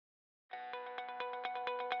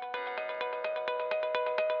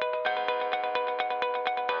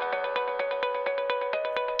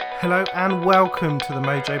Hello and welcome to the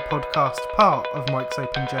Mojo Podcast, part of Mike's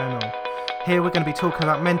Open Journal. Here we're going to be talking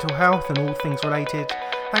about mental health and all things related.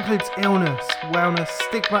 That includes illness, wellness,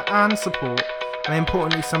 stigma and support, and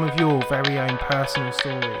importantly some of your very own personal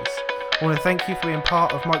stories. I want to thank you for being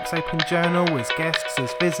part of Mike's Open Journal as guests,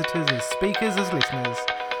 as visitors, as speakers, as listeners.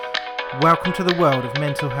 Welcome to the world of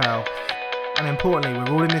mental health. And importantly,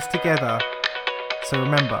 we're all in this together. So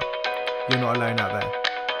remember, you're not alone out there.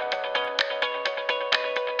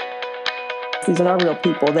 These are real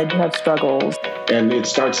people. They do have struggles. And it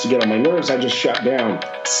starts to get on my nerves. I just shut down.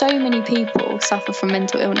 So many people suffer from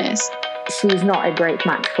mental illness. She's not a great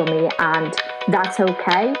match for me, and that's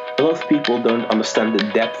okay. A lot of people don't understand the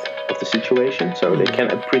depth of the situation, so they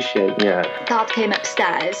can appreciate, Dad came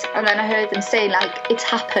upstairs, and then I heard them saying, it's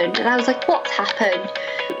happened. And I was like, what's happened?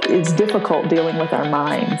 It's difficult dealing with our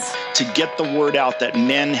minds. To get the word out that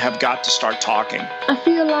men have got to start talking. I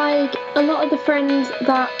feel like a lot of the friends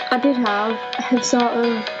that I did have sort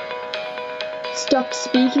of stopped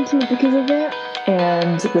speaking to me because of it.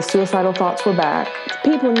 And the suicidal thoughts were back.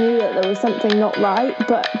 People knew that there was something not right,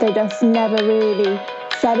 but they just never really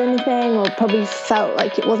said anything or probably felt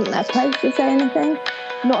like it wasn't their place to say anything.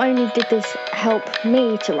 Not only did this help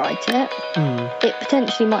me to write it, it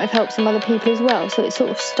potentially might have helped some other people as well. So it sort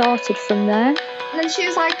of started from there. And then she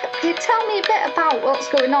was like, can you tell me a bit about what's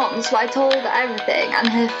going on? So I told her everything, and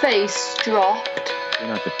her face dropped. You're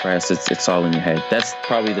not depressed, it's all in your head. That's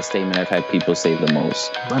probably the statement I've had people say the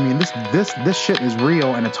most. I mean, this shit is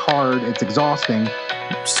real, and it's hard, it's exhausting.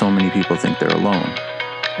 So many people think they're alone.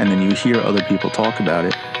 And then you hear other people talk about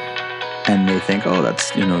it, and they think, oh,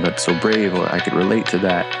 that's so brave, or I could relate to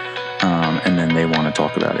that, and then they want to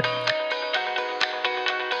talk about it.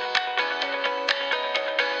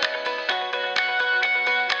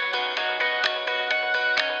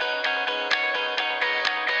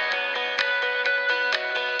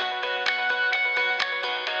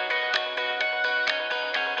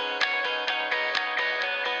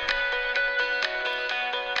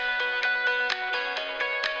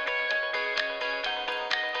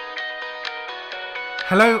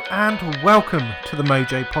 Hello and welcome to the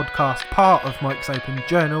Mojo Podcast, part of Mike's Open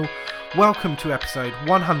Journal. Welcome to episode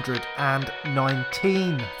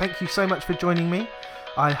 119. Thank you so much for joining me.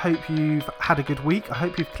 I hope you've had a good week. I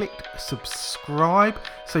hope you've clicked subscribe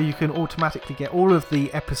so you can automatically get all of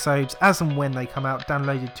the episodes as and when they come out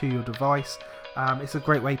downloaded to your device. It's a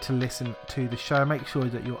great way to listen to the show. Make sure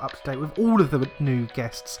that you're up to date with all of the new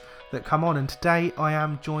guests that come on, and today I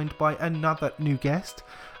am joined by another new guest.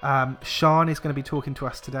 Sian is going to be talking to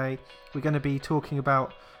us today. We're going to be talking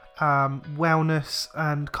about wellness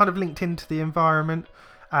and kind of linked into the environment,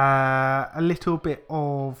 a little bit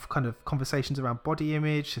of kind of conversations around body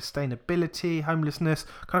image, sustainability, homelessness,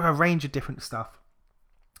 kind of a range of different stuff.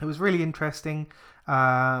 It was really interesting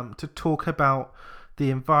to talk about the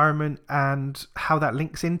environment and how that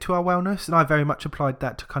links into our wellness, and I very much applied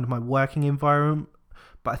that to kind of my working environment.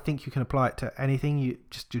 But I think you can apply it to anything,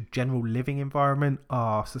 just your general living environment,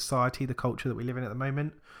 our society, the culture that we live in at the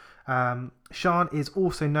moment. Sian is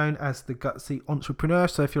also known as the Gutsy Entrepreneur,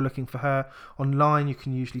 so if you're looking for her online, you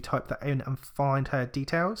can usually type that in and find her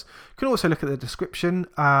details. You can also look at the description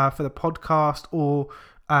for the podcast, or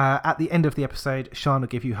at the end of the episode, Sian will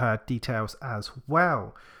give you her details as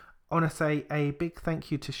well. I want to say a big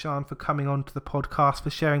thank you to Sian for coming on to the podcast,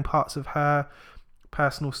 for sharing parts of her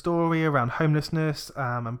personal story around homelessness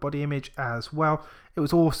and body image as well. It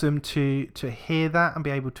was awesome to hear that and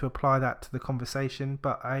be able to apply that to the conversation.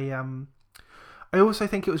 But I also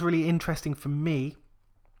think it was really interesting for me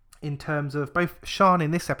in terms of both Sian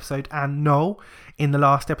in this episode and Noel in the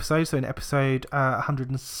last episode, so in episode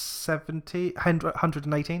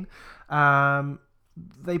 118.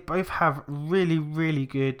 They both have really, really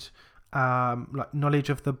good knowledge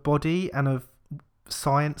of the body and of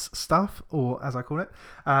science stuff, or as I call it,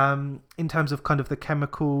 in terms of kind of the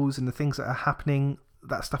chemicals and the things that are happening,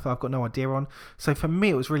 that stuff that I've got no idea on. So for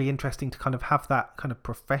me, it was really interesting to kind of have that kind of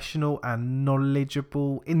professional and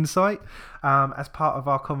knowledgeable insight as part of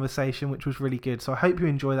our conversation, which was really good. So I hope you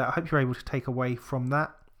enjoy that. I hope you're able to take away from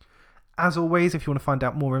that. As always, if you want to find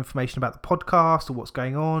out more information about the podcast or what's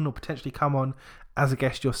going on, or potentially come on as a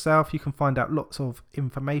guest yourself, you can find out lots of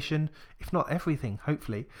information, if not everything,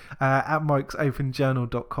 hopefully, at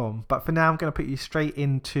mikesopenjournal.com. But for now, I'm going to put you straight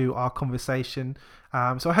into our conversation.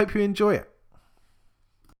 So I hope you enjoy it.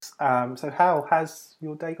 So how has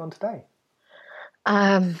your day gone today?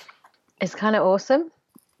 It's kind of awesome.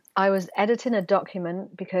 I was editing a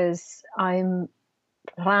document because I'm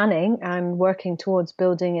planning and working towards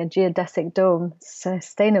building a geodesic dome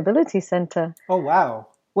sustainability center. Oh, wow.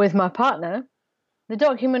 With my partner. the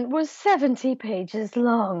document was 70 pages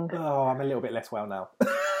long. Oh, I'm a little bit less well now.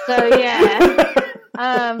 So yeah.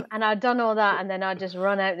 And I'd done all that, and then I just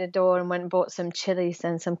run out the door and went and bought some chilies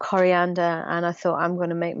and some coriander, and I thought I'm going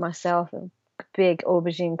to make myself a big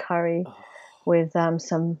aubergine curry with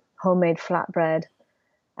some homemade flatbread.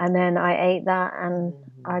 And then I ate that, and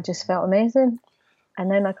I just felt amazing. And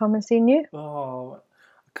then I come and seen you. Oh,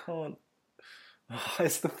 I can't. Oh,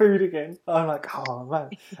 it's the food again. I'm like, oh man.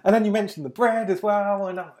 And then you mentioned the bread as well,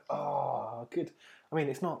 and I'm like, oh, good. I mean,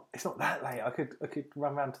 it's not that late. I could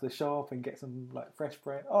run round to the shop and get some like fresh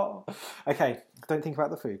bread. Oh, okay. Don't think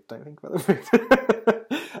about the food. Don't think about the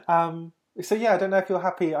food. So yeah, I don't know if you're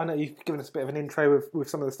happy. I know you've given us a bit of an intro with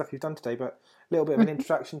some of the stuff you've done today, but a little bit of an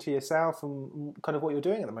introduction to yourself and kind of what you're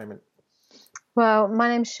doing at the moment. Well, my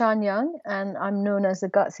name's Sian Young, and I'm known as a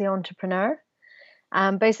gutsy entrepreneur.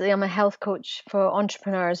 Basically, I'm a health coach for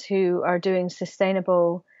entrepreneurs who are doing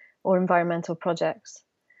sustainable or environmental projects.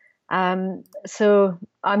 So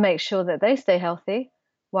I make sure that they stay healthy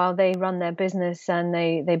while they run their business and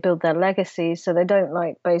they build their legacy, so they don't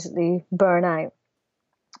like basically burn out.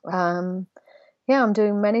 Yeah, I'm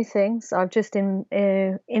doing many things. I've just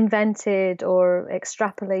invented or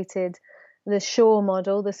extrapolated the SHORE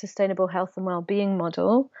model, the Sustainable Health and Wellbeing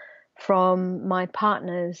model, from my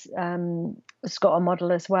partner's Scott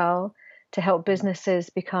model as well, to help businesses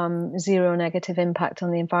become zero negative impact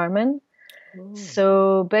on the environment. Ooh.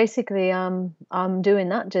 So basically, I'm doing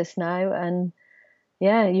that just now, and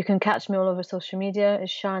yeah, you can catch me all over social media as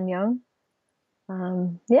Sian Young.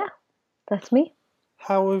 Yeah, that's me.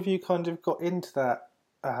 How have you kind of got into that,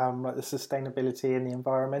 like the sustainability and the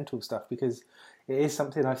environmental stuff? Because it is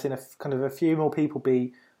something I've seen a few more people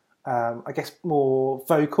be, I guess, more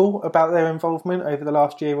vocal about their involvement over the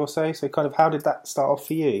last year or so. So kind of how did that start off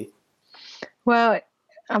for you? Well,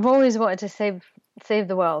 I've always wanted to save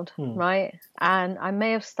the world, right? And I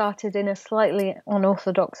may have started in a slightly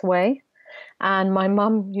unorthodox way. And my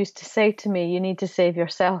mum used to say to me, you need to save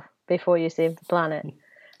yourself before you save the planet.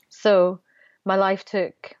 So my life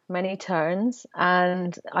took many turns,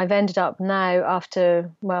 and I've ended up now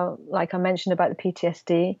after, well, like I mentioned about the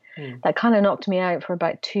PTSD, that kind of knocked me out for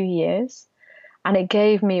about 2 years. And it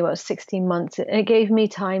gave me, 16 months, it gave me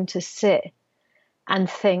time to sit and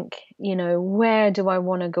think, where do I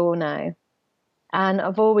want to go now? And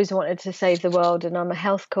I've always wanted to save the world, and I'm a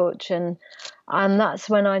health coach. And that's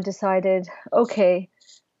when I decided, okay,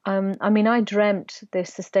 I dreamt this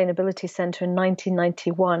sustainability centre in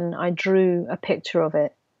 1991. I drew a picture of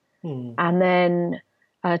it. And then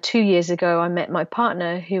 2 years ago, I met my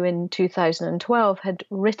partner, who in 2012 had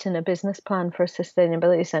written a business plan for a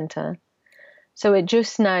sustainability centre. So it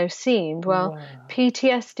just now seemed,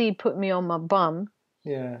 PTSD put me on my bum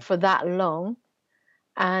for that long.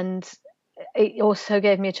 And it also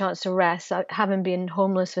gave me a chance to rest. Having been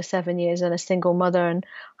homeless for 7 years and a single mother and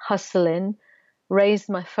hustling, raised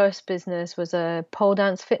my first business was a pole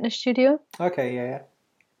dance fitness studio. Okay, yeah.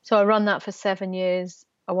 So I ran that for 7 years.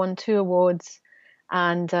 I won 2 awards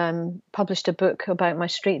and published a book about my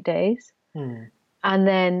street days. And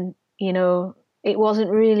then, it wasn't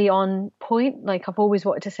really on point. Like, I've always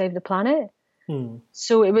wanted to save the planet.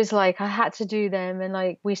 So it was like I had to do them. And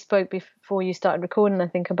like we spoke before you started recording, I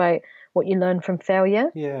think, about what you learn from failure.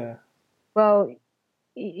 Yeah. Well,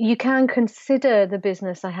 you can consider the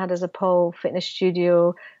business I had as a pole fitness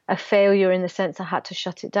studio a failure in the sense I had to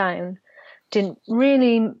shut it down. Didn't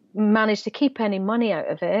really manage to keep any money out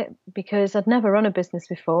of it because I'd never run a business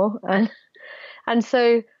before. And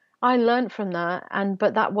so I learned from that,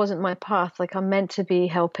 but that wasn't my path. Like, I'm meant to be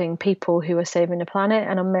helping people who are saving the planet,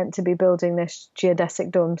 and I'm meant to be building this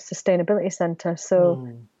geodesic dome sustainability centre. So,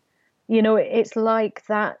 it's like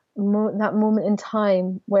that moment in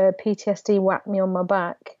time where PTSD whacked me on my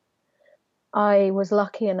back. I was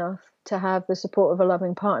lucky enough to have the support of a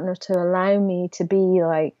loving partner to allow me to be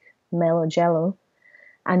like mellow jello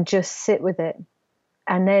and just sit with it.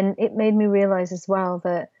 And then it made me realize as well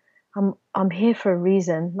that I'm here for a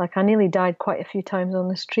reason. Like, I nearly died quite a few times on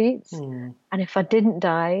the streets. And if I didn't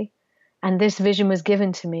die and this vision was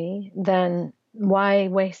given to me, then why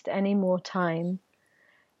waste any more time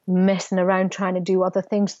messing around trying to do other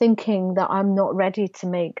things, thinking that I'm not ready to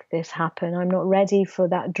make this happen. I'm not ready for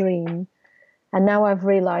that dream. And now I've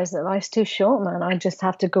realized that life's too short, man. I just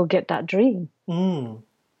have to go get that dream.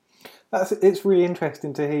 It's really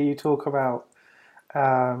interesting to hear you talk about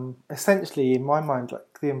essentially, in my mind,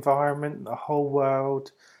 like the environment, the whole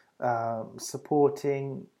world,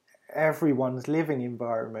 supporting everyone's living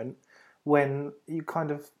environment, when you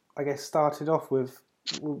kind of, I guess, started off with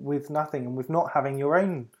nothing and with not having your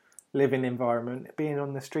own living environment. Being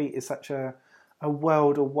on the street is such a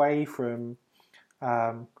world away from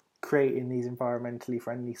creating these environmentally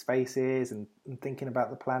friendly spaces and thinking about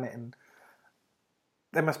the planet. And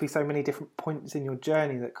there must be so many different points in your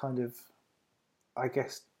journey that kind of, I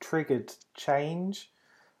guess, triggered change.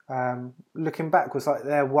 Looking back, was like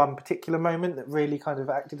there one particular moment that really kind of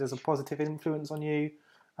acted as a positive influence on you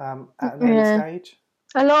at an early stage?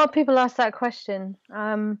 A lot of people ask that question.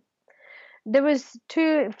 There was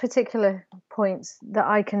two particular points that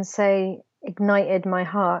I can say ignited my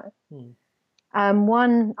heart.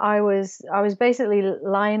 One, I was basically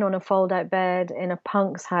lying on a fold-out bed in a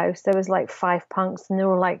punk's house. There was like 5 punks, and they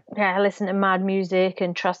were like, yeah, listen to mad music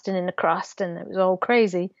and trusting in the crust, and it was all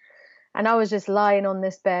crazy. And I was just lying on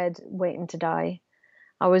this bed waiting to die.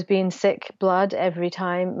 I was being sick blood every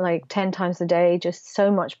time, like 10 times a day, just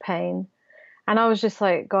so much pain. And I was just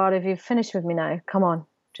like, God, have you finished with me now? Come on,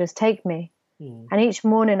 just take me. And each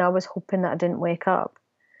morning I was hoping that I didn't wake up.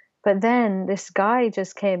 But then this guy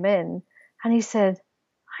just came in and he said,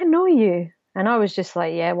 I know you. And I was just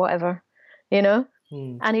like, yeah, whatever, you know?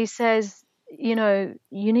 And he says, you know,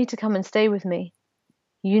 you need to come and stay with me.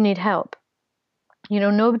 You need help. You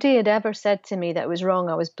know, nobody had ever said to me that it was wrong.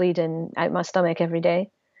 I was bleeding out my stomach every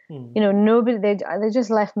day. You know, nobody, they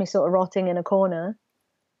just left me sort of rotting in a corner.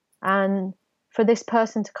 And for this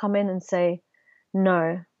person to come in and say,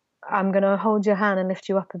 no, I'm going to hold your hand and lift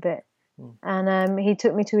you up a bit. And he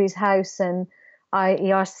took me to his house, and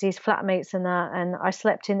he asked his flatmates and that, and I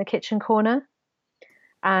slept in the kitchen corner,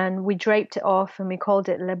 and we draped it off and we called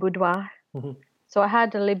it Le Boudoir. So I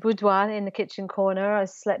had a Le Boudoir in the kitchen corner. I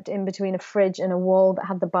slept in between a fridge and a wall that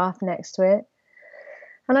had the bath next to it.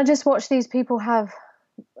 And I just watched these people have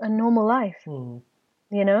a normal life, you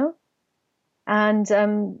know? And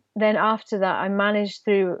then after that, I managed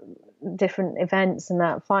through different events and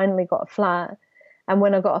that, finally got a flat. And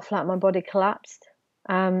when I got a flat, my body collapsed.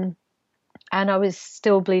 And I was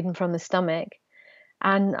still bleeding from the stomach.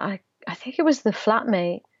 And I think it was the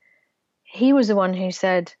flatmate. He was the one who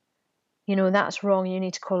said, you know, that's wrong. You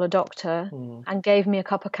need to call a doctor, and gave me a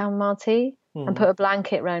cup of chamomile tea and put a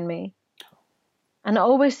blanket around me. And I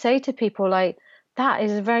always say to people, like, that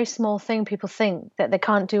is a very small thing. People think that they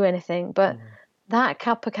can't do anything, but that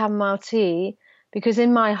cup of chamomile tea, because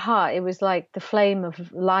in my heart, it was like the flame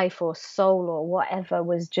of life or soul or whatever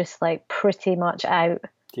was just like pretty much out.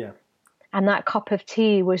 Yeah. And that cup of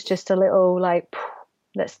tea was just a little like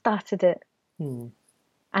that started it.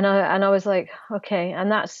 And I was like, okay. And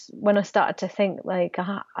that's when I started to think, like,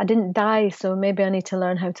 I didn't die, so maybe I need to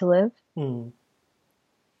learn how to live.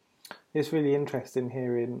 It's really interesting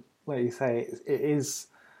hearing, like you say, it is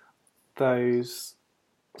those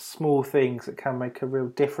small things that can make a real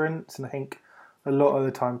difference. And I think a lot of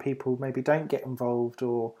the time people maybe don't get involved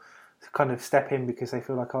or kind of step in because they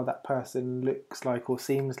feel like, oh, that person looks like or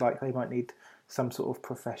seems like they might need some sort of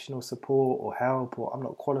professional support or help, or I'm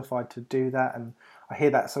not qualified to do that. And I hear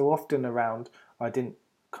that so often around, I didn't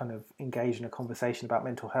kind of engage in a conversation about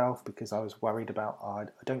mental health because I was worried about, I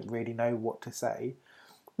don't really know what to say.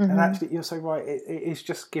 And actually, you're so right, it is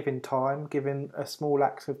just giving time, giving a small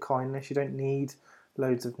act of kindness. You don't need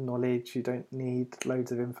loads of knowledge, you don't need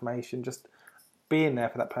loads of information, just being there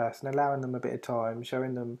for that person, allowing them a bit of time,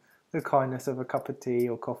 showing them the kindness of a cup of tea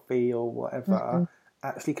or coffee or whatever,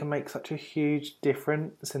 actually can make such a huge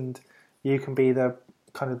difference. And you can be the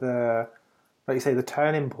kind of the, like you say, the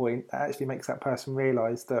turning point that actually makes that person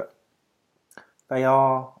realise that they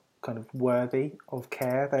are kind of worthy of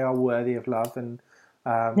care, they are worthy of love, and they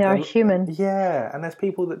are human. Yeah, and there's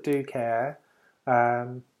people that do care,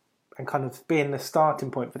 and kind of being the starting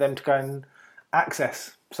point for them to go and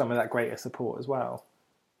access some of that greater support as well.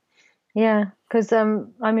 Yeah, because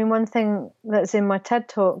I mean, one thing that's in my TED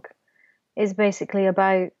talk is basically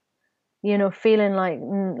about, you know, feeling like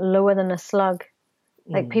lower than a slug.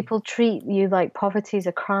 Like people treat you like poverty's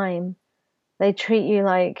a crime. They treat you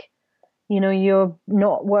like, you know, you're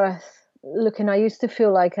not worth looking. I used to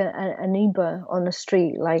feel like an amoeba on the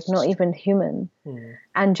street, like not even human.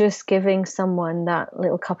 And just giving someone that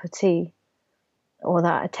little cup of tea or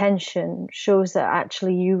that attention shows that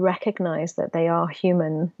actually you recognize that they are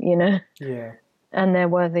human, you know? Yeah. And they're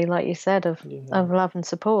worthy, like you said, of love and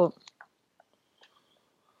support.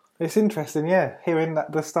 It's interesting, yeah, hearing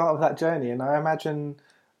that the start of that journey. And I imagine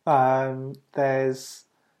there's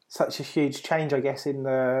such a huge change, I guess, in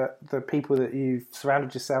the people that you've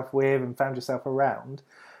surrounded yourself with and found yourself around.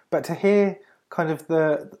 But to hear kind of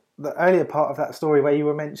the earlier part of that story where you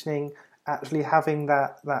were mentioning actually having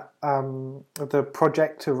that the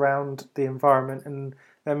project around the environment and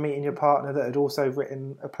then meeting your partner that had also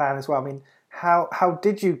written a plan as well. I mean, how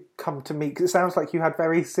did you come to meet? Because it sounds like you had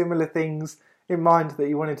very similar things in mind that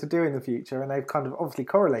you wanted to do in the future, and they've kind of obviously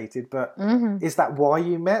correlated. But is that why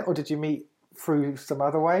you met, or did you meet through some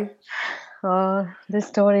other way? Oh, the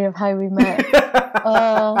story of how we met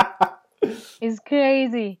is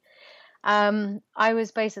crazy. I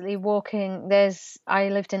was basically walking. I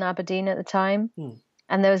lived in Aberdeen at the time,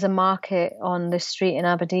 and there was a market on the street in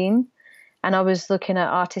Aberdeen, and I was looking at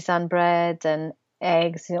artisan bread and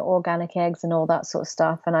eggs, organic eggs and all that sort of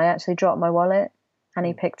stuff. And I actually dropped my wallet, and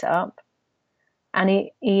he picked it up, and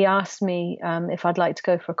he asked me if I'd like to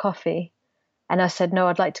go for a coffee, and I said no,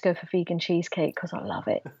 I'd like to go for vegan cheesecake because I love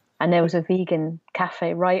it. And there was a vegan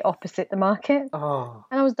cafe right opposite the market. Oh.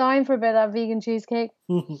 And I was dying for a bit of that vegan cheesecake.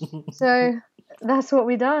 So that's what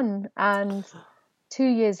we done. And 2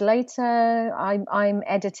 years later, I'm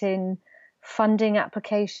editing funding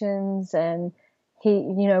applications, and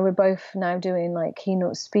we're both now doing like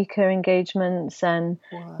keynote speaker engagements, and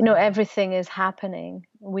everything is happening.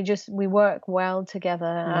 We work well together,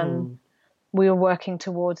 and we are working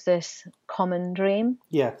towards this common dream.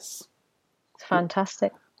 Yes. It's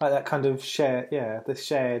fantastic. Like that kind of the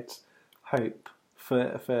shared hope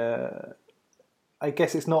for. I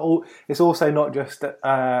guess it's also not just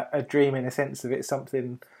a dream in a sense of it's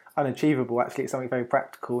something unachievable. Actually, it's something very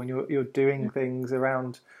practical, and you're doing things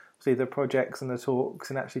around the projects and the talks,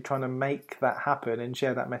 and actually trying to make that happen and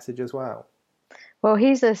share that message as well. Well,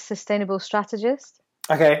 he's a sustainable strategist.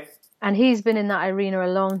 Okay. And he's been in that arena a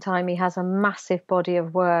long time. He has a massive body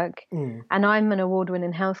of work, and I'm an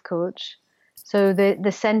award-winning health coach. So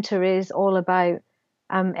the centre is all about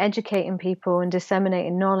educating people and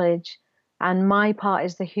disseminating knowledge, and my part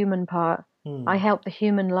is the human part. I help the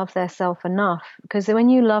human love their self enough, because when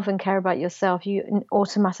you love and care about yourself, you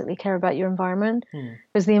automatically care about your environment,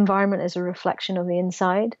 because the environment is a reflection of the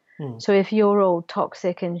inside. So if you're all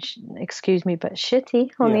toxic and, excuse me, but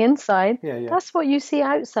shitty on the inside, that's what you see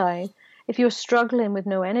outside. If you're struggling with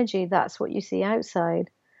no energy, that's what you see outside.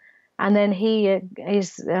 And then he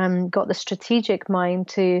is got the strategic mind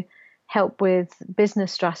to help with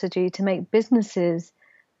business strategy to make businesses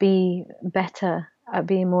be better at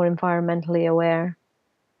being more environmentally aware.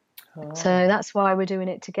 Oh. So that's why we're doing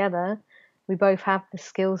it together. We both have the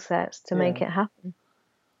skill sets to make it happen.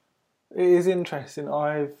 It is interesting.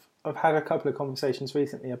 I've had a couple of conversations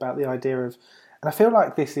recently about the idea of, and I feel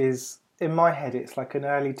like this is, in my head, it's like an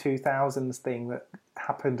early 2000s thing that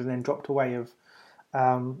happened and then dropped away, of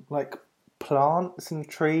like plants and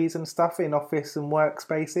trees and stuff in office and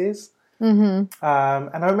workspaces. And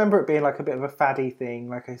I remember it being like a bit of a faddy thing,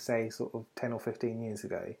 like I say, sort of 10 or 15 years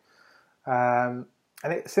ago. And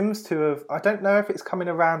it seems to have, I don't know if it's coming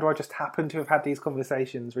around or I just happen to have had these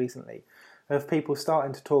conversations recently of people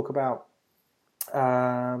starting to talk about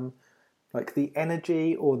like the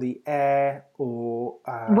energy or the air or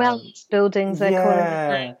wellness buildings, they call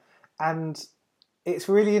it. And it's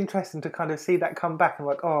really interesting to kind of see that come back and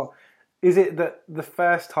like, oh, is it that the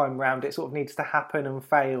first time round it sort of needs to happen and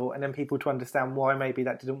fail, and then people to understand why maybe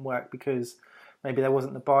that didn't work because maybe there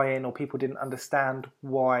wasn't the buy-in or people didn't understand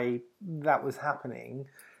why that was happening,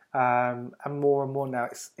 and more now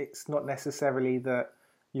it's not necessarily that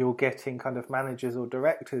you're getting kind of managers or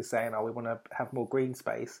directors saying, oh, we want to have more green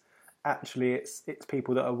space. Actually, it's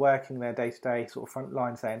people that are working their day-to-day sort of front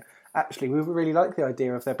line saying, actually, we really like the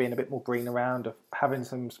idea of there being a bit more green around, of having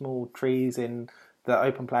some small trees in the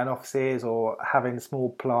open plan offices or having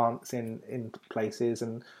small plants in places.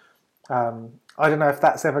 And I don't know if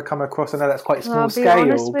that's ever come across. I know that's quite small scale. I'll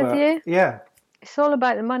be honest with you. Yeah. It's all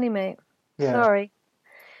about the money, mate. Yeah. Sorry.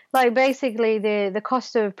 Like basically the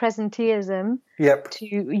cost of presenteeism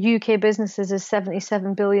to UK businesses is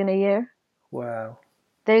 77 billion a year. Wow.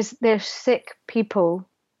 There's sick people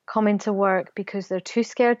coming to work because they're too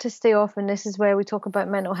scared to stay off, and this is where we talk about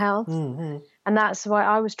mental health. And that's why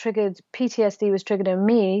I was triggered. PTSD was triggered in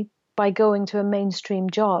me by going to a mainstream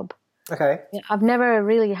job. Okay. I've never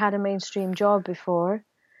really had a mainstream job before.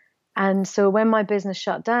 And so when my business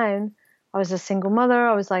shut down, I was a single mother.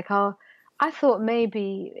 I was like, oh, I thought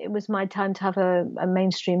maybe it was my time to have a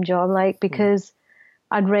mainstream job, like, because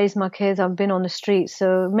I'd raised my kids, I've been on the street,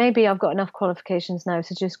 so maybe I've got enough qualifications now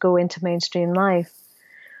to just go into mainstream life.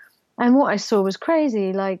 And what I saw was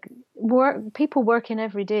crazy, like people working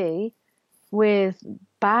every day with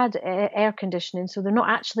bad air conditioning, so they're not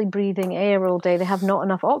actually breathing air all day. They have not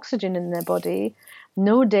enough oxygen in their body,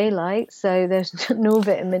 no daylight, so there's no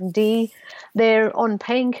vitamin D. They're on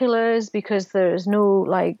painkillers because there's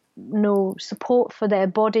no support for their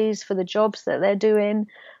bodies for the jobs that they're doing.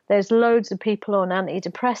 There's loads of people on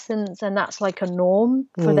antidepressants, and that's like a norm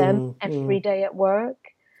for them every day at work,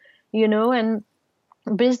 and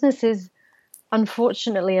businesses,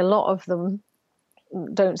 unfortunately, a lot of them,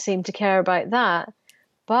 don't seem to care about that.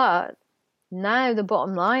 But now the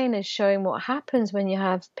bottom line is showing what happens when you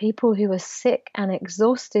have people who are sick and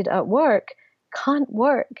exhausted at work, can't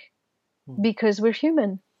work because we're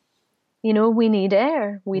human. You know, we need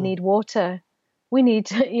air, we need water, we need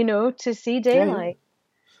to, you know, to see daylight.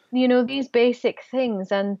 You know, these basic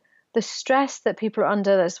things, and the stress that people are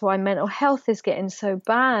under. That's why mental health is getting so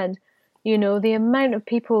bad. You know, the amount of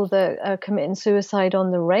people that are committing suicide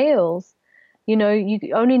on the rails. You know, you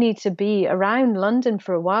only need to be around London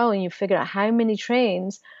for a while and you figure out how many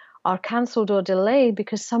trains are cancelled or delayed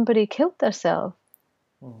because somebody killed themselves.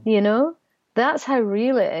 You know, that's how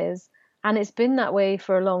real it is. And it's been that way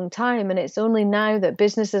for a long time. And it's only now that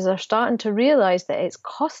businesses are starting to realise that it's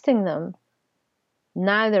costing them.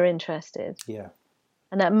 Now they're interested. Yeah.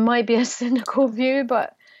 And that might be a cynical view,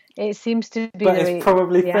 but it seems to be. But it's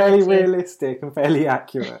probably fairly realistic and fairly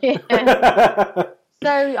accurate. Yeah. So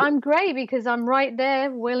I'm great because I'm right there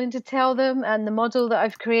willing to tell them. And the model that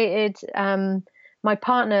I've created, my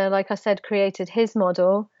partner, like I said, created his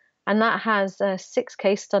model. And that has 6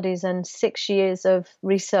 case studies and 6 years of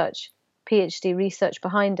research, PhD research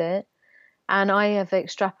behind it. And I have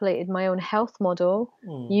extrapolated my own health model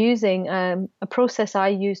using a process I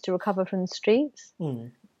use to recover from the streets.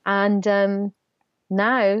 And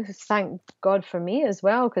now, thank God for me as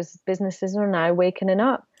well, because businesses are now waking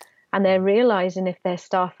up. And they're realizing if their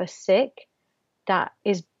staff are sick, that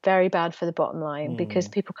is very bad for the bottom line because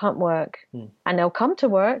people can't work. And they'll come to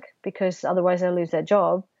work because otherwise they'll lose their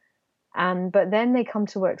job. But then they come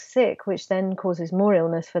to work sick, which then causes more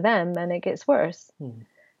illness for them and it gets worse.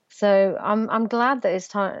 So I'm glad that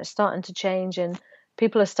it's starting to change and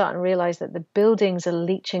people are starting to realize that the buildings are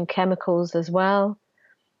leaching chemicals as well,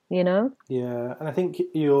 you know? Yeah, and I think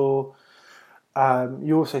you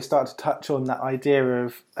also start to touch on that idea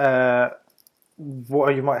of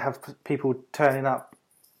what you might have people turning up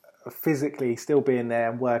physically, still being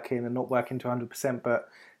there and working and not working to 100%, but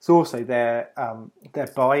it's also their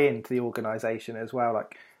buy-in to the organisation as well.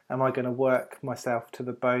 Like, am I going to work myself to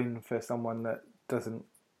the bone for someone that doesn't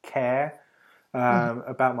care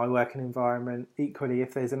about my working environment? Equally,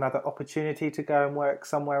 if there's another opportunity to go and work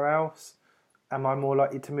somewhere else, am I more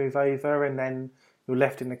likely to move over? And then you're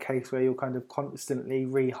left in the case where you're kind of constantly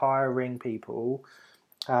rehiring people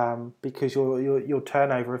because your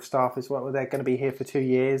turnover of staff is well, they're going to be here for 2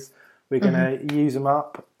 years. We're going to use them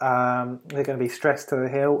up. They're going to be stressed to the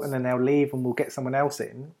hill, and then they'll leave, and we'll get someone else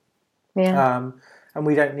in. Yeah. And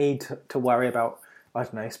we don't need to worry about, I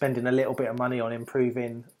don't know, spending a little bit of money on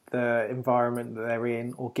improving the environment that they're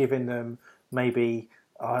in, or giving them maybe,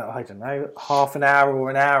 I don't know, half an hour or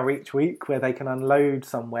an hour each week where they can unload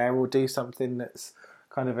somewhere or do something that's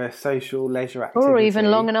kind of a social leisure activity. Or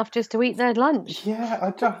even long enough just to eat their lunch.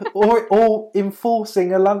 Yeah, or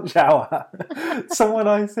enforcing a lunch hour. I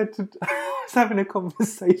was having a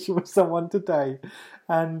conversation with someone today,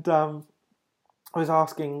 and I was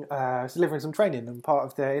delivering some training, and part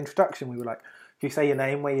of the introduction we were like, you say your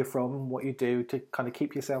name, where you're from, what you do to kind of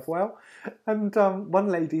keep yourself well. And one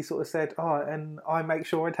lady sort of said, and I make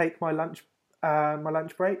sure I take my lunch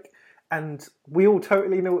break. And we all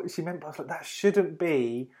totally know what she meant, but I was like, that shouldn't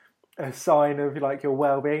be a sign of like your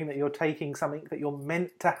well-being, that you're taking something that you're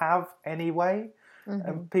meant to have anyway.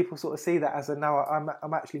 And people sort of see that as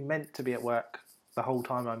I'm actually meant to be at work the whole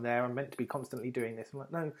time I'm there. I'm meant to be constantly doing this. I'm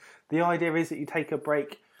like, no, the idea is that you take a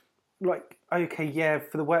break. Like, okay, yeah,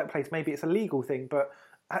 for the workplace, maybe it's a legal thing, but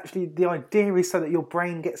actually the idea is so that your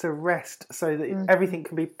brain gets a rest, so that everything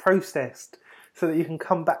can be processed, so that you can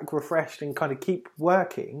come back refreshed and kind of keep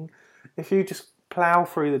working. If you just plough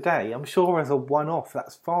through the day, I'm sure as a one-off,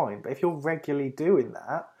 that's fine. But if you're regularly doing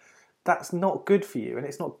that, that's not good for you, and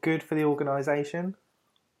it's not good for the organisation.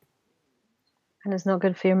 And it's not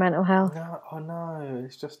good for your mental health. No,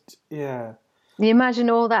 it's just, yeah. You imagine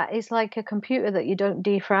all that. It's like a computer that you don't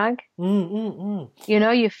defrag. You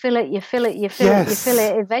know, you fill it.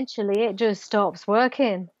 Eventually, it just stops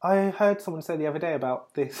working. I heard someone say the other day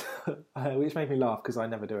about this, which made me laugh because I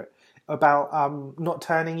never do it, about not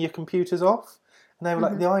turning your computers off. And they were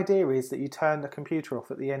like, the idea is that you turn the computer off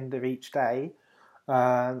at the end of each day,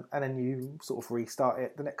 and then you sort of restart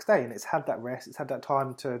it the next day. And it's had that rest. It's had that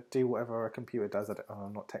time to do whatever a computer does.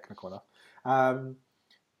 I'm not technical enough.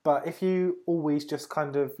 But if you always just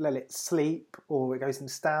kind of let it sleep or it goes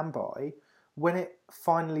into standby, when it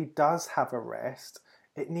finally does have a rest,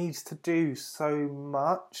 it needs to do so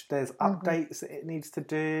much. There's updates that it needs to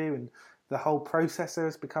do, and the whole processor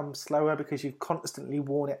has become slower because you've constantly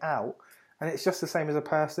worn it out. And it's just the same as a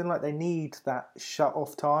person. Like, they need that shut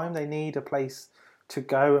off time. They need a place to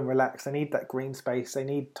go and relax. They need that green space. They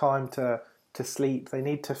need time to sleep. They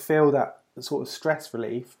need to feel that sort of stress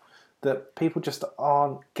relief that people just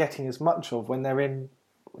aren't getting as much of when they're in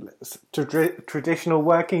traditional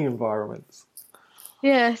working environments.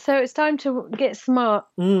 Yeah, so it's time to get smart.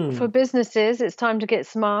 For businesses. It's time to get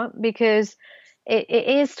smart, because it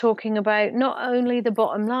is talking about not only the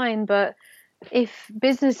bottom line, but if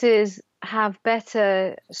businesses have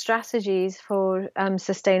better strategies for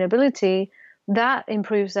sustainability, that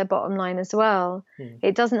improves their bottom line as well.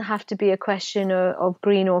 It doesn't have to be a question of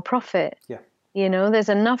green or profit. Yeah. You know, there's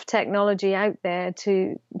enough technology out there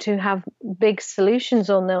to have big solutions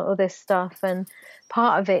on all this stuff, and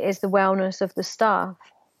part of it is the wellness of the staff.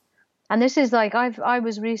 And this is like, I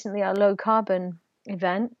was recently at a low carbon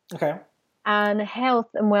event. Okay. And health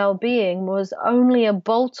and well-being was only a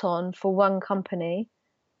bolt-on for one company.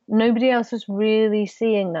 Nobody else was really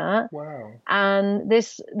seeing that. Wow. And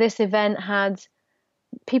this event had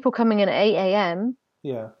people coming in at 8 a.m.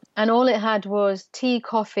 Yeah. And all it had was tea,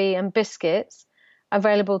 coffee, and biscuits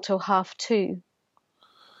available till 2:30.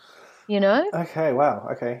 You know? Okay, wow.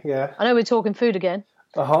 Okay, yeah. I know we're talking food again.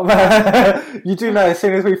 You do know, as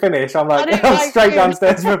soon as we finish, I'm straight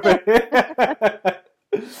downstairs for food.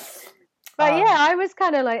 But yeah, I was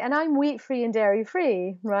kind of like, and I'm wheat-free and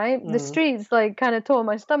dairy-free, right? The streets like kind of tore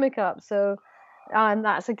my stomach up. So, and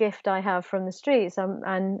that's a gift I have from the streets.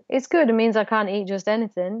 And it's good. It means I can't eat just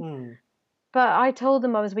anything. But I told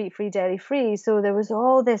them I was wheat-free, dairy-free. So there was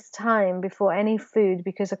all this time before any food,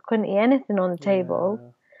 because I couldn't eat anything on the table. Yeah.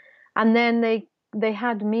 And then they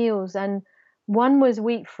had meals, and one was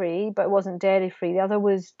wheat-free, but it wasn't dairy-free. The other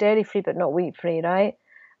was dairy-free, but not wheat-free, right?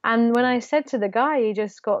 And when I said to the guy, he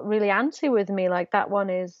just got really antsy with me, like, that one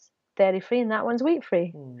is dairy-free and that one's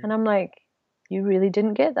wheat-free. And I'm like, you really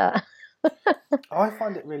didn't get that. I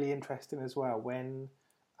find it really interesting as well when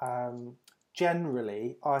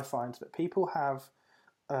generally I find that people have,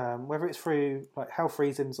 whether it's through like health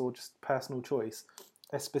reasons or just personal choice,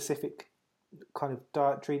 a specific kind of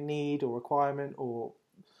dietary need or requirement or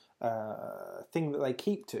thing that they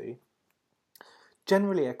keep to.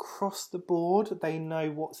 Generally, across the board, they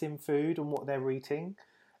know what's in food and what they're eating.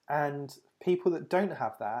 And people that don't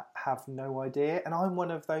have that have no idea. And I'm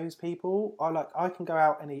one of those people. I can go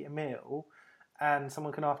out and eat a meal and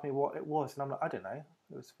someone can ask me what it was. And I'm like, I don't know.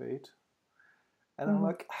 It was food. And I'm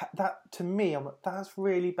like, that to me, I'm like, that's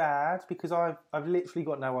really bad, because I've literally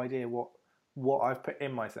got no idea what I've put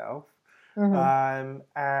in myself. And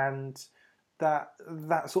that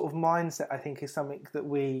sort of mindset, I think, is something that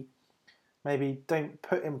we maybe don't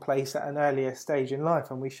put in place at an earlier stage in life,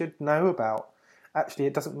 and we should know about. Actually,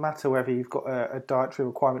 it doesn't matter whether you've got a dietary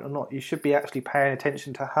requirement or not. You should be actually paying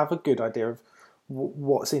attention to have a good idea of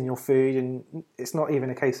what's in your food, and it's not even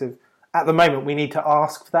a case of, at the moment, we need to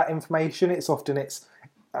ask for that information. It's often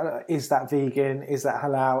is that vegan? Is that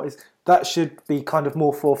halal? That should be kind of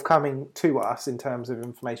more forthcoming to us in terms of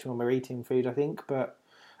information when we're eating food, I think, but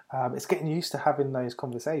it's getting used to having those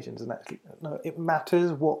conversations, and actually, no, it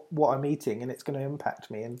matters what I'm eating, and it's going to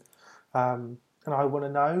impact me, and I want to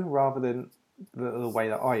know, rather than the way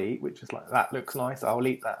that I eat, which is like, that looks nice, I'll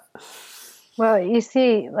eat that. Well, you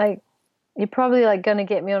see, like, you're probably like going to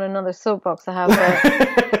get me on another soapbox I have,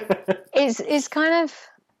 but it's kind of,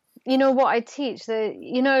 you know, what I teach, that,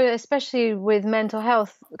 you know, especially with mental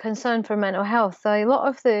health, concern for mental health, a lot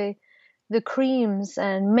of the creams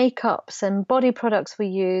and makeups and body products we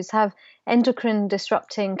use have endocrine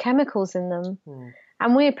disrupting chemicals in them.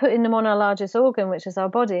 And we're putting them on our largest organ, which is our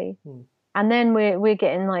body. And then we're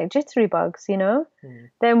getting like jittery bugs, you know.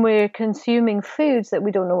 Then we're consuming foods that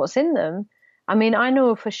we don't know what's in them. I mean, I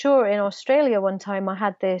know for sure in Australia one time I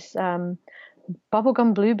had this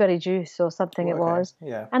bubblegum blueberry juice or something it was.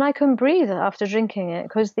 Yeah. And I couldn't breathe after drinking it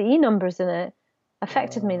because the E numbers in it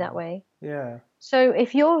affected me that way. Yeah. So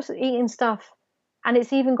if you're eating stuff and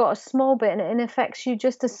it's even got a small bit and it affects you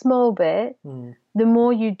just a small bit, the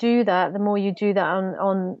more you do that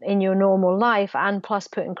on in your normal life, and plus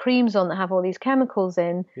putting creams on that have all these chemicals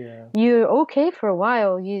in, you're okay for a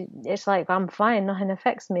while. It's like, I'm fine, nothing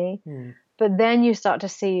affects me. But then you start to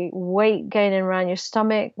see weight gaining around your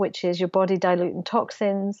stomach, which is your body diluting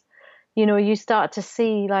toxins. You know, you start to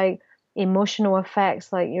see like emotional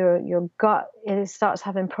effects, like your gut, it starts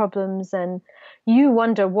having problems, and you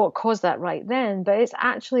wonder what caused that right then, but it's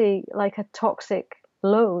actually like a toxic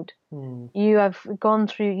load. You have gone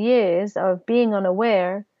through years of being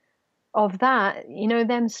unaware of that. You know,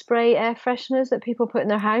 them spray air fresheners that people put in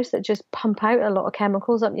their house that just pump out a lot of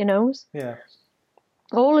chemicals up your nose. Yeah.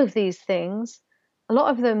 All of these things, a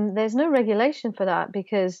lot of them, there's no regulation for that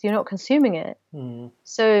because you're not consuming it.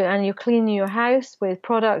 So, and you're cleaning your house with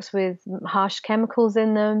products with harsh chemicals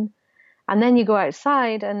in them. And then you go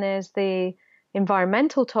outside and there's the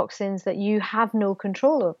environmental toxins that you have no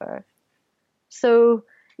control over. So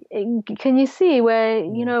can you see where,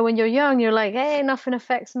 you know, when you're young, you're like, hey, nothing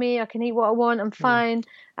affects me. I can eat what I want. I'm fine.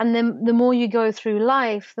 And then the more you go through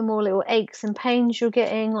life, the more little aches and pains you're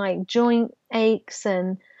getting, like joint aches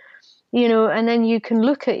and, you know, and then you can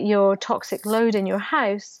look at your toxic load in your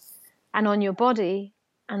house and on your body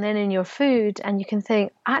and then in your food, and you can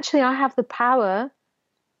think, actually, I have the power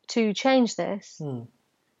to change this.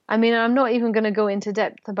 I mean, I'm not even going to go into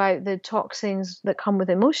depth about the toxins that come with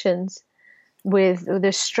emotions, with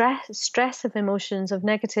the stress of emotions, of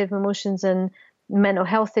negative emotions, and mental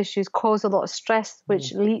health issues cause a lot of stress,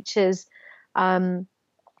 which leaches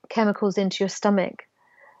chemicals into your stomach.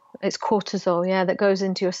 It's cortisol, that goes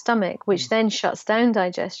into your stomach, which then shuts down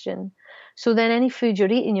digestion. So then any food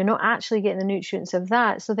you're eating, you're not actually getting the nutrients of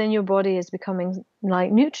that. So then your body is becoming like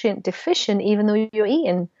nutrient deficient, even though you're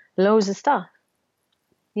eating loads of stuff,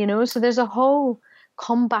 you know? So there's a whole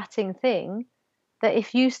combating thing that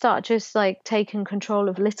if you start just like taking control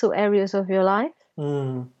of little areas of your life,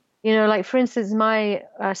 you know, like for instance, my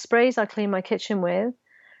sprays I clean my kitchen with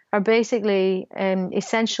are basically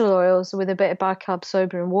essential oils with a bit of bicarb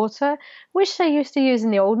soda and water, which they used to use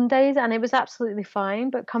in the olden days, and it was absolutely fine.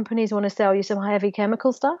 But companies want to sell you some heavy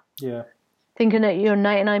chemical stuff, thinking that you're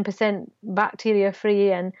 99% bacteria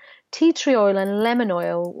free, and tea tree oil and lemon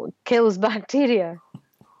oil kills bacteria.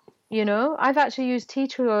 You know, I've actually used tea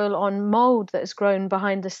tree oil on mold that's grown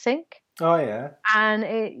behind the sink. Oh yeah. And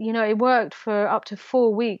it, you know, it worked for up to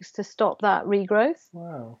 4 weeks to stop that regrowth.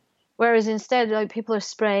 Wow. Whereas instead, like, people are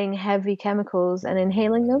spraying heavy chemicals and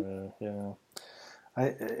inhaling them.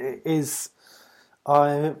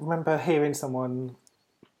 I remember hearing someone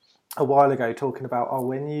a while ago talking about,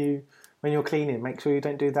 when you're cleaning, make sure you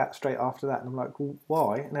don't do that straight after that. And I'm like, well,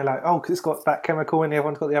 why? And they're like, because it's got that chemical and the other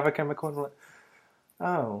one's got the other chemical. And I'm like,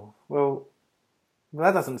 oh, well,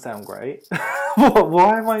 that doesn't sound great.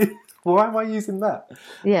 Why am I using that?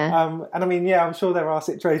 Yeah. And I mean, I'm sure there are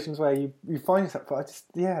situations where you find yourself, but I just,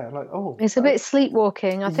 it's a bit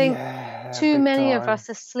sleepwalking. I think too many of time. us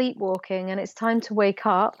are sleepwalking, and it's time to wake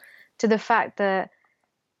up to the fact that,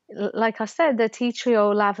 like I said, the tea tree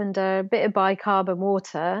oil, lavender, a bit of bicarb and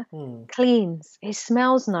water cleans. It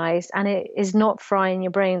smells nice, and it is not frying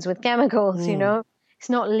your brains with chemicals, you know? It's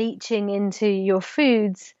not leaching into your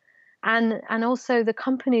foods. And also the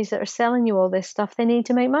companies that are selling you all this stuff, they need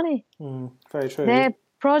to make money. Very true. Their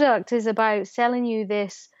product is about selling you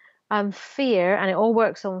this fear, and it all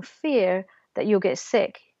works on fear that you'll get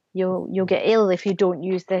sick, you'll get ill if you don't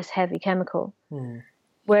use this heavy chemical.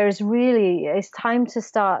 Whereas really, it's time to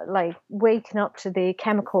start like waking up to the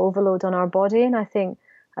chemical overload on our body. And I think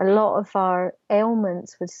a lot of our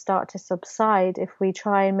ailments would start to subside if we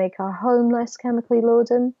try and make our home less chemically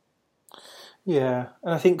loaded. Yeah,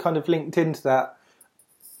 and I think kind of linked into that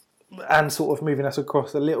and sort of moving us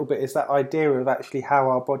across a little bit is that idea of actually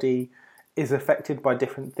how our body is affected by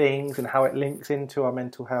different things and how it links into our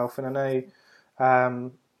mental health. And I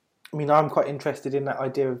know, I'm quite interested in that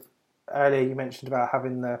idea of, earlier you mentioned about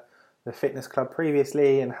having the fitness club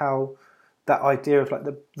previously, and how that idea of like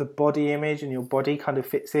the body image and your body kind of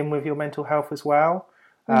fits in with your mental health as well.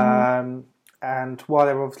 And while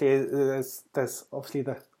there's obviously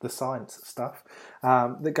the science stuff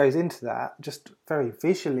that goes into that, just very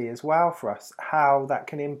visually as well for us, how that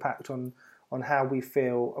can impact on how we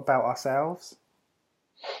feel about ourselves.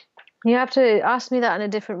 You have to ask me that in a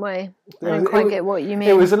different way. I don't quite get what you mean.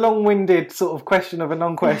 It was a long-winded sort of question of a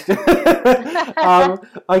non-question.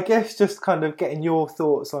 I guess just kind of getting your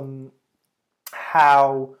thoughts on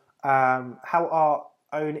how our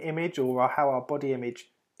own image or how our body image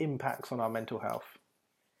impacts on our mental health.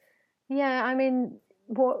 Yeah, I mean,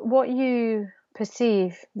 what you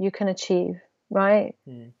perceive, you can achieve, right?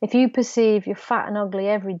 If you perceive you're fat and ugly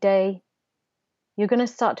every day, you're going to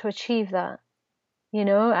start to achieve that, you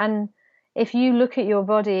know? And if you look at your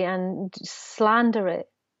body and slander it,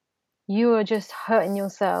 you are just hurting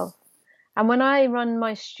yourself. And when I run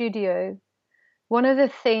my studio, one of the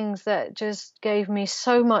things that just gave me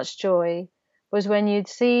so much joy was when you'd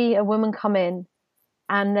see a woman come in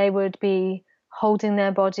and they would be holding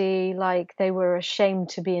their body like they were ashamed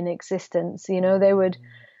to be in existence. You know, they would,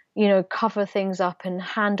 you know, cover things up and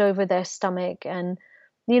hand over their stomach and,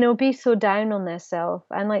 you know, be so down on themselves.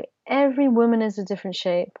 And like every woman is a different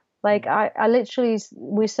shape. Like I literally,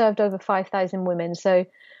 we served over 5,000 women. So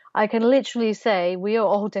I can literally say we are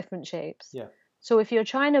all different shapes. Yeah. So if you're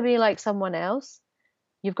trying to be like someone else,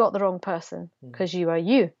 you've got the wrong person, because you are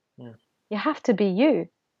you. You have to be you.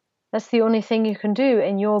 That's the only thing you can do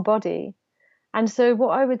in your body. And so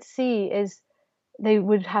what I would see is they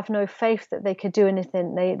would have no faith that they could do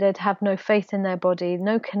anything. They'd have no faith in their body,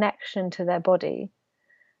 no connection to their body.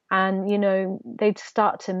 And, you know, they'd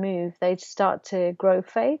start to move, they'd start to grow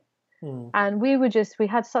faith. And we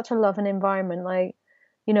had such a loving environment. Like,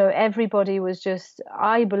 you know, everybody was just,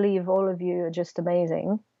 I believe all of you are just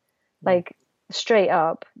amazing. Like, straight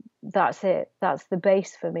up, that's it. That's the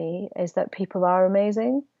base for me, is that people are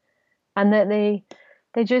amazing. And that they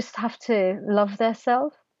just have to love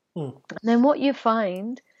themselves. And then what you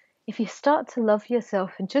find, if you start to love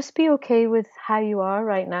yourself and just be okay with how you are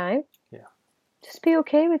right now, just be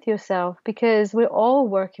okay with yourself, because we're all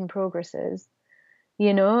work in progresses,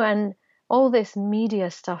 you know, and all this media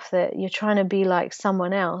stuff that you're trying to be like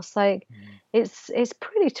someone else, like it's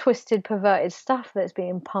pretty twisted, perverted stuff that's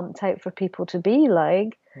being pumped out for people to be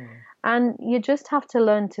like. And you just have to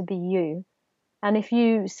learn to be you. And if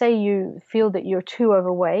you say you feel that you're too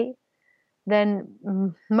overweight,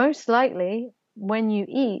 then most likely when you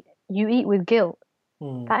eat with guilt.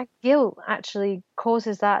 That guilt actually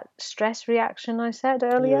causes that stress reaction I said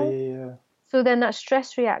earlier. So then that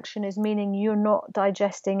stress reaction is meaning you're not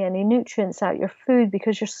digesting any nutrients out your food,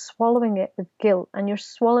 because you're swallowing it with guilt and you're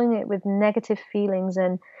swallowing it with negative feelings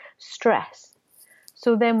and stress.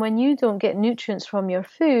 So then when you don't get nutrients from your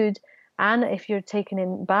food, and if you're taking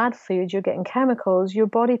in bad food, you're getting chemicals, your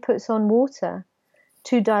body puts on water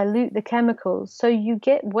to dilute the chemicals. So you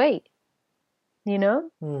get weight, you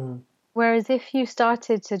know? Whereas if you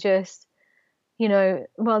started to just, you know,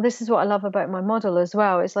 well, this is what I love about my model as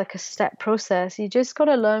well. It's like a step process. You just got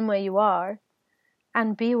to learn where you are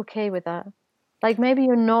and be okay with that. Like, maybe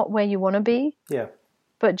you're not where you want to be,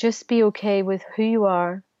 but just be okay with who you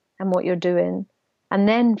are and what you're doing, and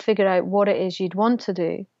then figure out what it is you'd want to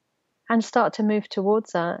do and start to move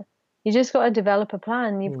towards that. You just got to develop a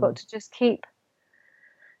plan. You've got to just keep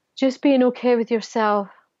just being okay with yourself.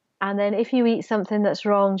 And then if you eat something that's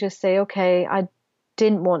wrong, just say, okay, I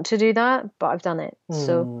didn't want to do that, but I've done it.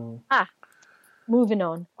 So, moving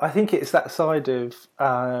on. I think it's that side of,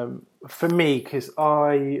 for me, because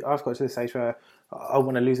I've got to the stage where I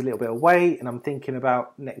want to lose a little bit of weight, and I'm thinking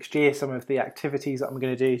about next year some of the activities that I'm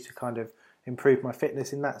going to do to kind of improve my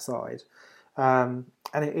fitness in that side. And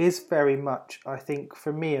it is very much, I think,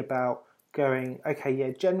 for me about going, okay,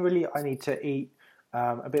 yeah, generally I need to eat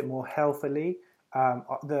a bit more healthily.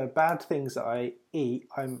 The bad things that I eat,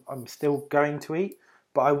 I'm still going to eat,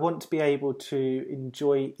 but I want to be able to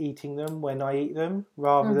enjoy eating them when I eat them,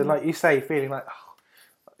 rather than, like you say, feeling like, oh,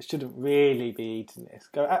 I shouldn't really be eating this.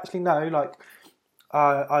 Go, actually, no, like,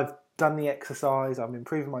 I've done the exercise, I'm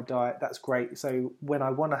improving my diet, that's great. So when I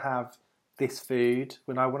want to have this food,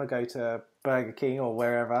 when I want to go to Burger King or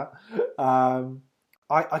wherever,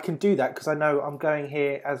 I can do that, because I know I'm going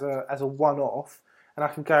here as a one-off, and I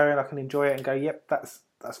can go and I can enjoy it and go, yep, that's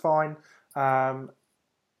fine.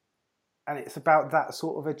 And it's about that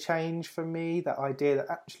sort of a change for me, that idea that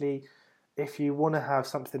actually, if you want to have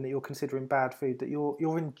something that you're considering bad food, that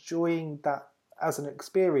you're enjoying that as an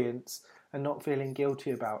experience and not feeling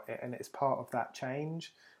guilty about it. And it's part of that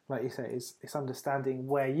change. Like you say, it's understanding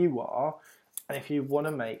where you are. And if you want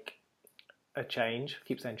to make a change, I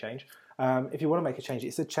keep saying change, if you want to make a change,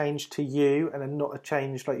 it's a change to you, and then not a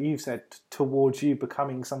change, like you've said, towards you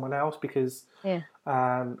becoming someone else. Because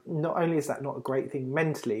not only is that not a great thing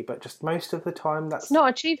mentally, but just most of the time it's not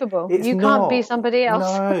achievable. You can't be somebody else.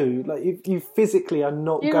 No, like you physically are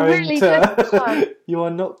not going to. You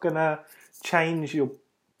are not going to change your.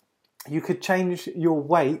 You could change your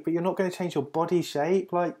weight, but you're not going to change your body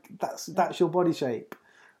shape. Like that's your body shape.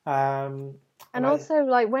 And also,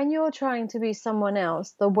 like, when you're trying to be someone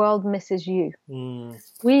else, the world misses you.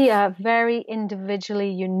 We are very individually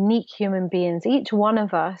unique human beings. Each one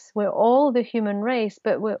of us, we're all the human race,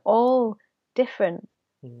 but we're all different.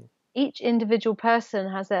 Each individual person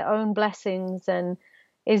has their own blessings and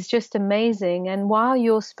is just amazing. And while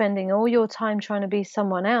you're spending all your time trying to be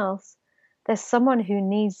someone else, there's someone who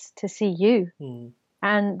needs to see you.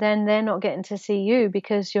 And then they're not getting to see you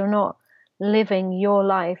because you're not living your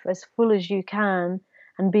life as full as you can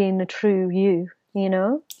and being the true you, you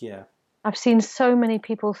know? Yeah. I've seen so many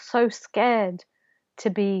people so scared to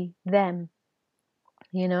be them,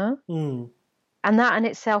 you know? And that in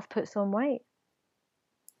itself puts on weight.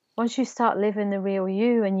 Once you start living the real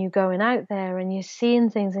you and you're going out there and you're seeing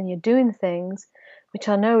things and you're doing things, which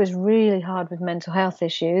I know is really hard with mental health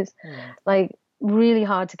issues, like really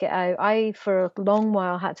hard to get out. I, for a long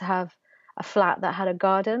while, had to have a flat that had a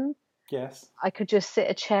garden. Yes. I could just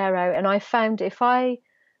sit a chair out, and I found if I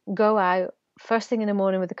go out first thing in the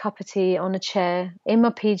morning with a cup of tea on a chair, in my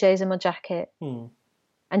PJs and my jacket,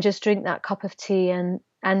 and just drink that cup of tea and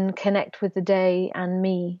connect with the day and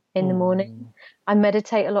me in the morning, I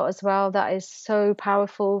meditate a lot as well. That is so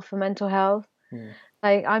powerful for mental health.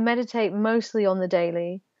 Like, I meditate mostly on the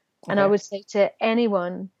daily. And I would say to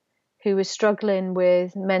anyone who is struggling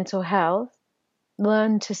with mental health,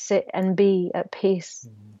 learn to sit and be at peace,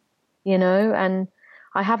 you know. And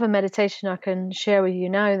I have a meditation I can share with you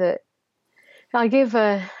now that I give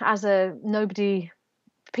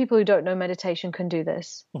people who don't know meditation can do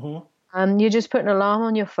this. You just put an alarm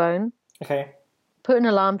on your phone. Okay. Put an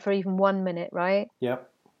alarm for even 1 minute, right? Yep.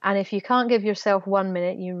 And if you can't give yourself 1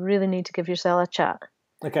 minute, you really need to give yourself a chat.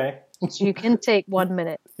 Okay. So you can take 1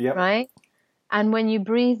 minute, right? And when you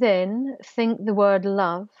breathe in, think the word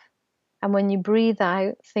love. And when you breathe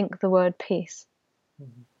out, think the word peace.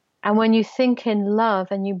 And when you think in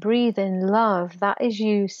love and you breathe in love, that is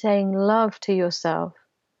you saying love to yourself.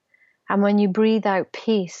 And when you breathe out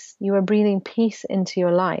peace, you are breathing peace into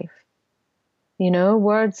your life. You know,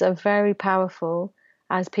 words are very powerful,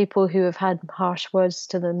 as people who have had harsh words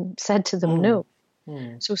to them said to them know.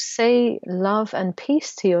 So say love and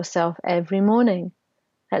peace to yourself every morning,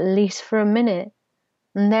 at least for a minute.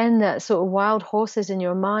 And then that sort of wild horses in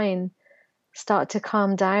your mind start to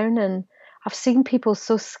calm down. And I've seen people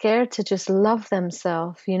so scared to just love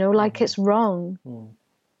themselves, you know, like it's wrong.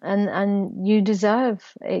 And you deserve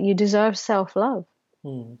it. You deserve self-love,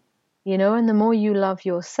 you know, and the more you love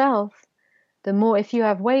yourself, the more, if you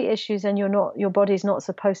have weight issues and your body's not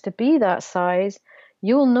supposed to be that size,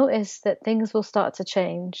 you'll notice that things will start to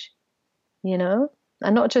change, you know,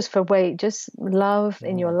 and not just for weight, just love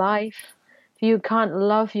in your life. If you can't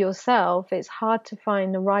love yourself, it's hard to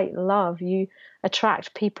find the right love. You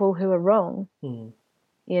attract people who are wrong,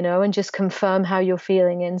 you know, and just confirm how you're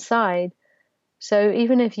feeling inside. So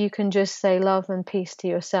even if you can just say love and peace to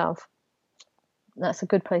yourself, that's a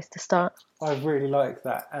good place to start. I really like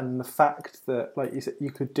that. And the fact that, like you said, you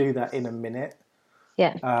could do that in a minute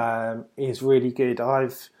is really good.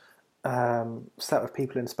 I've sat with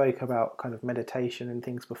people and spoke about kind of meditation and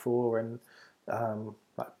things before, and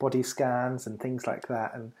like body scans and things like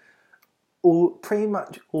that. And pretty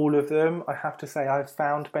much all of them, I have to say, I've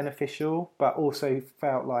found beneficial, but also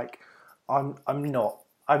felt like I'm not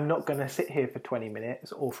going to sit here for 20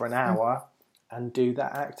 minutes or for an hour and do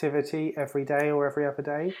that activity every day or every other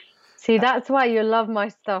day. See, that's why you love my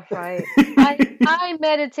stuff, right? I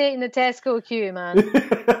meditate in the Tesco queue, man.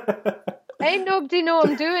 Ain't nobody know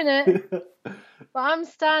I'm doing it. But I'm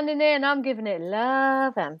standing there and I'm giving it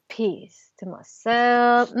love and peace to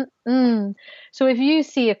myself. So if you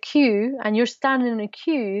see a queue and you're standing in a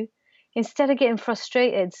queue, instead of getting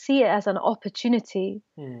frustrated, see it as an opportunity.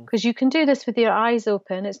 Because you can do this with your eyes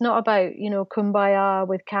open. It's not about, you know, kumbaya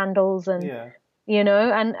with candles and, you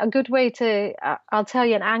know, and a good way to, I'll tell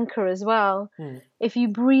you an anchor as well. If you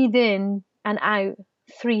breathe in and out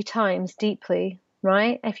 3 times deeply,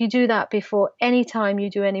 right? If you do that before any time you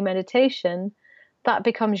do any meditation, that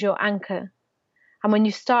becomes your anchor. And when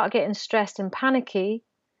you start getting stressed and panicky,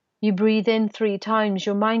 you breathe in 3 times,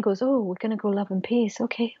 your mind goes, oh, we're going to go love and peace.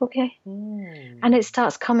 Okay. And it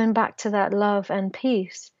starts coming back to that love and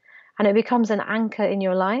peace. And it becomes an anchor in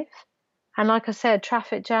your life. And like I said,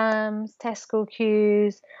 traffic jams, Tesco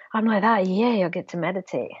queues, I'm like that, I get to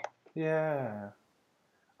meditate. Yeah.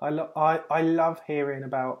 I love hearing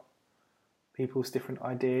about people's different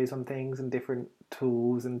ideas on things and different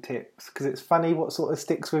tools and tips, because it's funny what sort of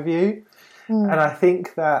sticks with you. And I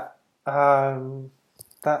think that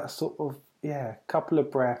that sort of couple of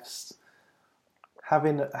breaths,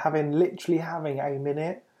 having a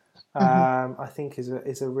minute, I think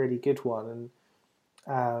is a really good one,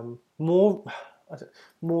 and more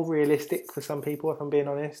realistic for some people, if I'm being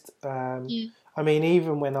honest. I mean,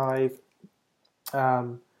 even when I've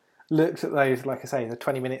looked at those, like I say, the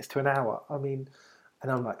 20 minutes to an hour, I mean,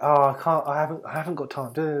 and I'm like, oh, I haven't got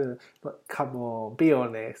time. But come on, be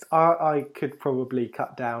honest. I could probably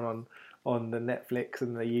cut down on the Netflix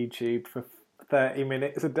and the YouTube for 30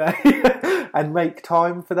 minutes a day and make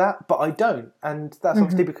time for that, but I don't. And that's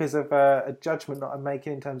obviously because of a judgment that I'm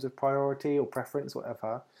making in terms of priority or preference,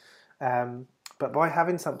 whatever. But by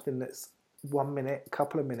having something that's 1 minute,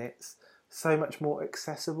 couple of minutes, so much more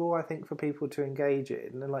accessible, I think, for people to engage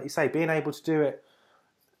in. And like you say, being able to do it,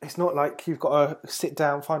 it's not like you've got to sit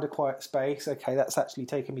down, find a quiet space. Okay, that's actually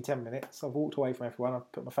taken me 10 minutes. I've walked away from everyone.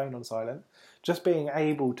 I've put my phone on silent. Just being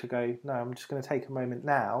able to go, no, I'm just going to take a moment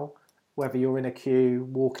now, whether you're in a queue,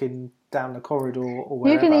 walking down the corridor or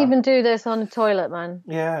wherever. You can even do this on the toilet, man.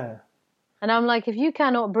 Yeah. And I'm like, if you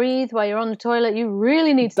cannot breathe while you're on the toilet, you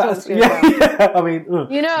really need to talk to yourself. Yeah. I mean,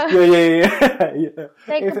 you know. Yeah.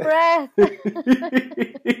 Take a breath.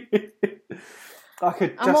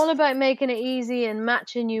 I'm all about making it easy and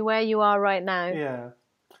matching you where you are right now. Yeah.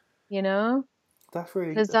 You know? That's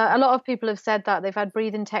really because a lot of people have said that they've had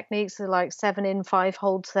breathing techniques that are like 7 in, 5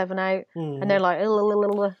 hold, 7 out, and they're like,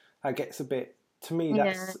 that gets a bit, to me,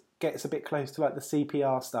 that gets a bit close to like the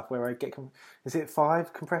CPR stuff where I get, is it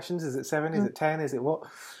 5 compressions? Is it 7? Is it 10? Is it what?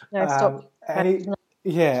 No, stop.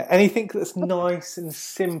 Anything that's nice and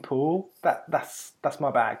simple, that's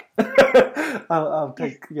my bag. I'll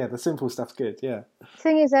take, the simple stuff's good, yeah. The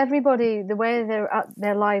thing is, everybody, the way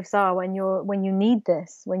their lives are when you need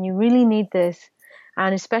this, when you really need this,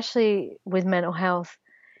 and especially with mental health,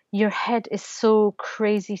 your head is so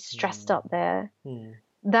crazy stressed up there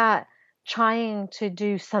that trying to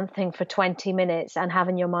do something for 20 minutes and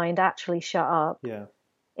having your mind actually shut up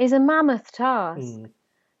is a mammoth task.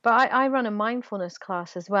 But I run a mindfulness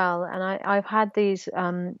class as well, and I've had these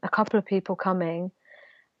a couple of people coming,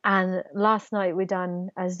 and last night we done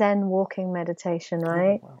a Zen walking meditation,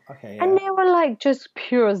 right? Oh, wow. Okay, and they were like just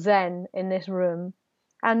pure Zen in this room,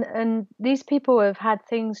 and these people have had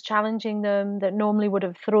things challenging them that normally would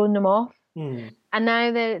have thrown them off, and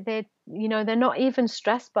now they're not even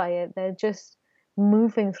stressed by it. They're just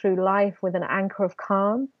moving through life with an anchor of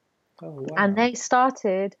calm. Oh, wow. And they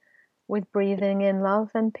started with breathing in love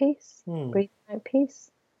and peace, breathing out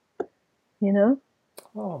peace,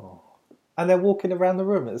 Oh, and they're walking around the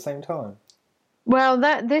room at the same time? Well,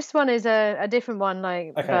 this one is a different one,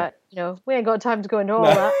 but, we ain't got time to go into all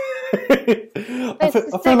that. I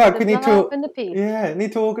feel like we need to,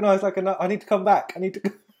 need to organise, I need to come back.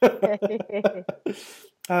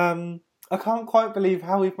 I can't quite believe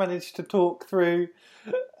how we've managed to talk through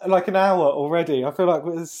like an hour already. I feel like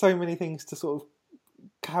there's so many things to sort of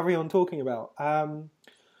carry on talking about, but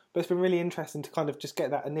it's been really interesting to kind of just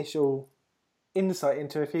get that initial insight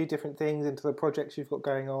into a few different things, into the projects you've got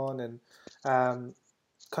going on, and kind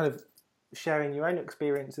of sharing your own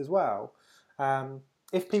experience as well.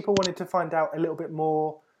 If people wanted to find out a little bit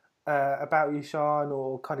more about you, Sian,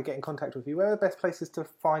 or kind of get in contact with you, where are the best places to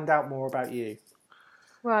find out more about you?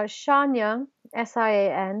 Well, Sian Young,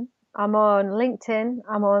 SIAN. I'm on LinkedIn,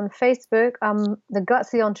 I'm on Facebook, I'm the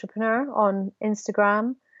Gutsy Entrepreneur on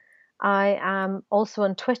Instagram. I am also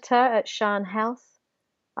on Twitter at Sian Health.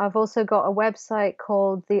 I've also got a website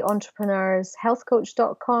called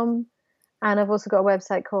theentrepreneur'shealthcoach.com, and I've also got a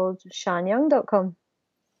website called sianyoung.com.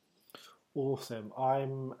 Awesome.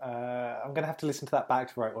 I'm going to have to listen to that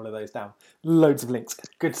back to write all of those down. Loads of links.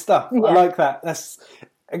 Good stuff. Yeah. I like that. That's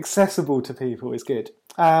accessible to people. Is good.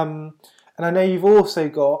 And I know you've also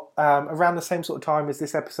got, around the same sort of time as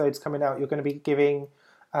this episode's coming out, you're going to be giving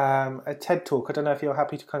a TED Talk. I don't know if you're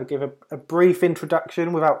happy to kind of give a brief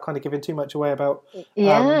introduction without kind of giving too much away about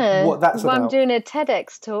what that's about. I'm doing a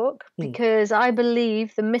TEDx talk because I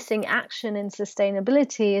believe the missing action in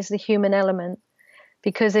sustainability is the human element.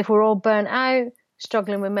 Because if we're all burnt out,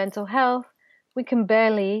 struggling with mental health, we can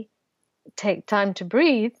barely take time to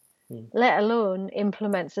breathe, let alone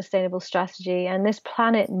implement sustainable strategy. And this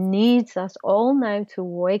planet needs us all now to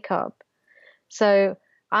wake up. So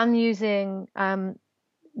I'm using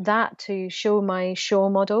that to show my SHORE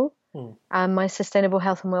model and my sustainable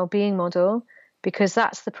health and well-being model, because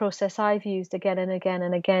that's the process I've used again and again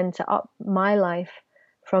and again to up my life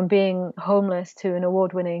from being homeless to an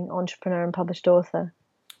award-winning entrepreneur and published author.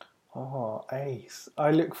 Oh, ace.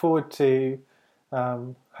 I look forward to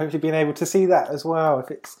hopefully being able to see that as well.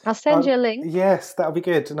 I'll send you a link. Yes, that'll be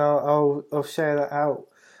good, and I'll share that out.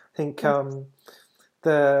 I think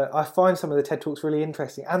I find some of the TED Talks really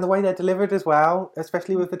interesting, and the way they're delivered as well,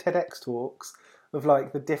 especially with the TEDx talks, of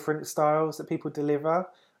like the different styles that people deliver,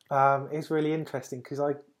 is really interesting, because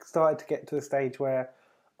I started to get to the stage where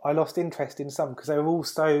I lost interest in some because they were all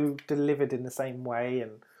so delivered in the same way,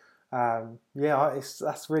 and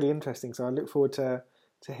that's really interesting. So I look forward to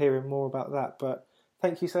hearing more about that. But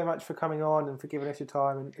thank you so much for coming on and for giving us your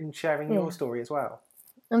time and sharing your story as well.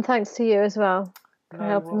 And thanks to you as well for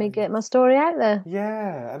helping me get my story out there.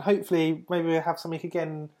 Yeah, and hopefully maybe we'll have something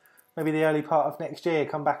again, maybe the early part of next year,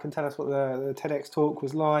 come back and tell us what the TEDx talk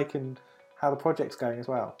was like and how the project's going as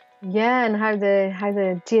well. Yeah, and how the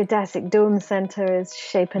Geodesic Dome Centre is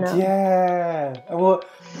shaping up. Yeah, well,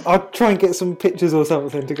 I'll try and get some pictures or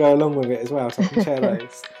something to go along with it as well, so I can share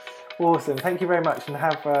those. Awesome, thank you very much, and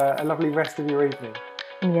have a lovely rest of your evening.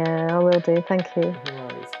 Yeah, I will do, thank you. No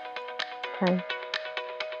worries. Okay.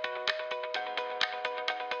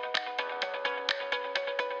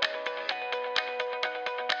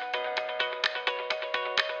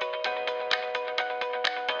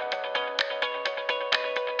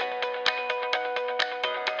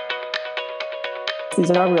 These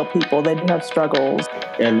are real people. They do have struggles.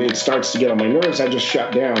 And it starts to get on my nerves. I just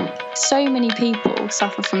shut down. So many people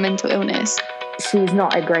suffer from mental illness. she's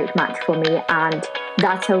not a great match for me, and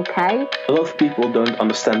that's okay. A lot of people don't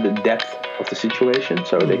understand the depth of the situation,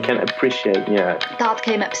 so they can appreciate, Dad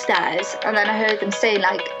came upstairs, and then I heard them saying,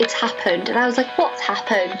 like, it's happened. And I was like, what's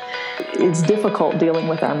happened? It's difficult dealing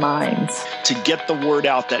with our minds. To get the word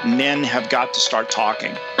out that men have got to start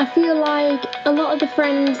talking. I feel like a lot of the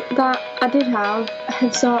friends that I did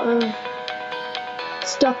have sort of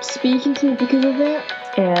stopped speaking to me because of it.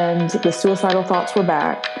 And the suicidal thoughts were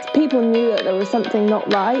back. People knew that there was something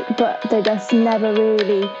not right, but they just never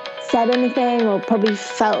really said anything, or probably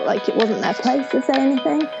felt like it wasn't their place to say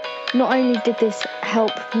anything. Not only did this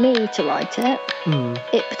help me to write it,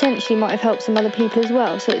 it potentially might have helped some other people as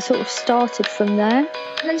well. So it sort of started from there.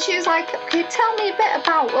 And then she was like, okay, tell me a bit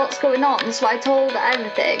about what's going on. So I told her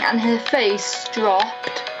everything, and her face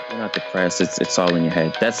dropped. You're not depressed. It's all in your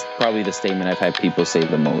head. That's probably the statement I've had people say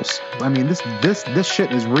the most. I mean, this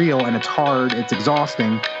shit is real, and it's hard. It's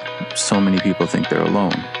exhausting. So many people think they're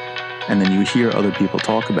alone, and then you hear other people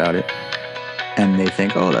talk about it, and they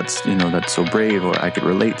think, oh, that's so brave, or I could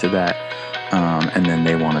relate to that, and then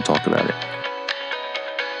they want to talk about it.